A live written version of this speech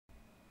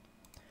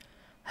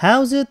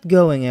How's it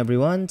going,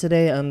 everyone?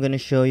 Today I'm going to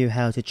show you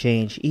how to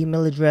change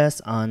email address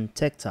on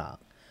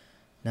TikTok.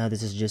 Now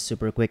this is just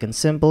super quick and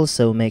simple,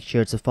 so make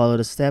sure to follow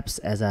the steps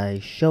as I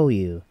show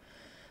you.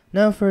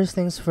 Now first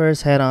things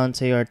first, head on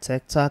to your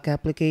TikTok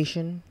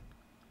application.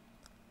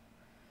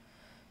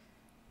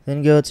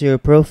 Then go to your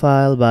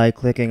profile by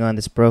clicking on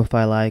this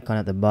profile icon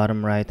at the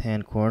bottom right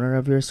hand corner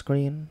of your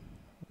screen,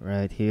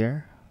 right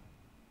here.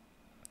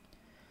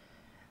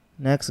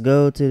 Next,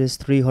 go to these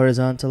three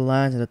horizontal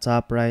lines at the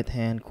top right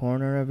hand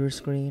corner of your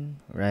screen,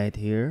 right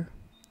here.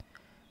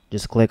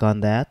 Just click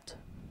on that.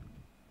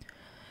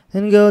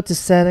 Then go to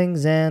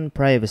Settings and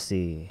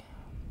Privacy.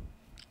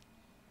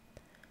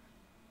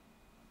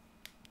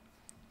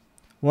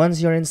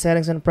 Once you're in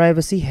Settings and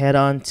Privacy, head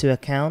on to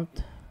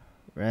Account,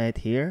 right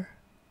here.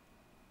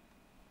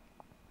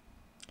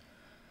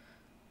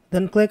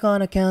 Then click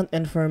on Account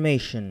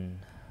Information.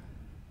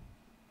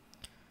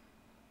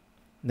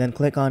 Then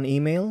click on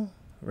Email,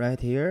 right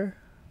here.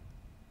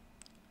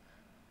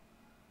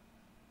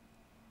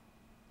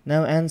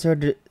 Now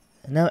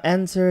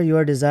enter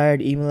your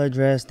desired email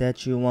address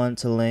that you want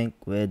to link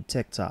with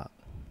TikTok.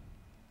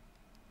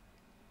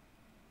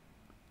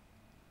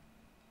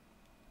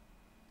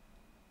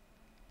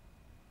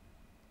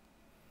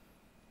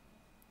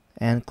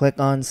 And click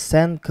on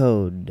Send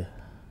Code.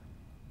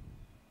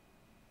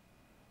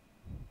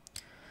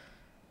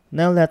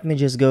 Now let me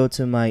just go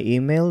to my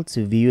email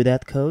to view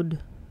that code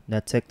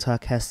that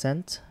TikTok has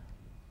sent.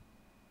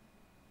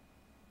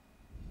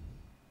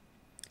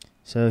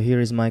 So here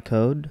is my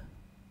code.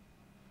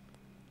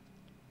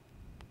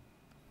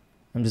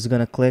 I'm just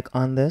gonna click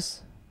on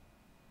this.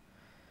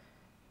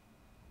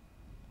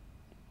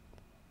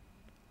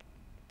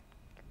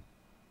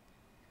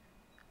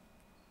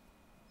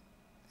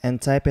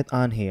 And type it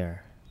on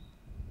here.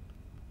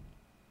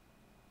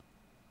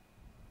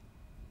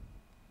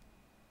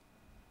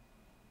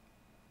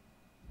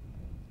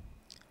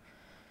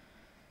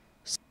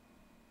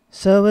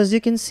 So as you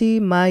can see,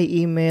 my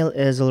email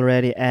is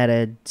already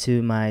added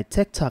to my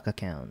TikTok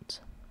account.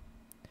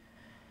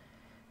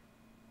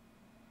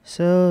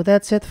 So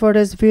that's it for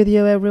this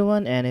video,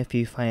 everyone, and if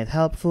you find it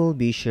helpful,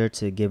 be sure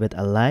to give it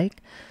a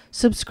like,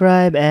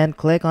 subscribe, and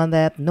click on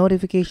that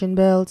notification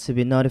bell to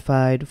be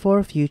notified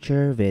for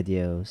future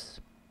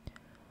videos.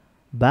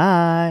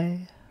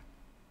 Bye!